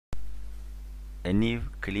A new,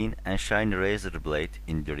 clean and shiny razor blade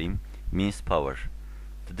in dream means power.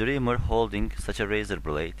 The dreamer holding such a razor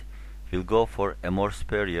blade will go for a more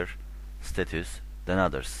superior status than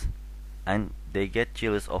others, and they get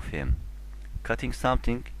jealous of him. Cutting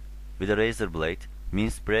something with a razor blade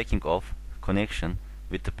means breaking off connection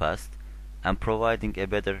with the past and providing a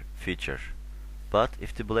better future. But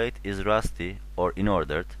if the blade is rusty or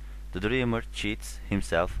unordered, the dreamer cheats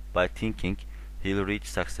himself by thinking he'll reach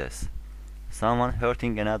success. Someone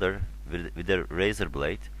hurting another with a razor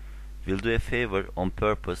blade will do a favor on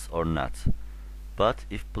purpose or not. But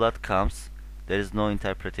if blood comes, there is no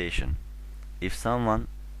interpretation. If someone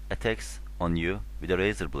attacks on you with a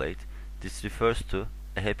razor blade, this refers to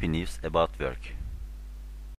a happy news about work.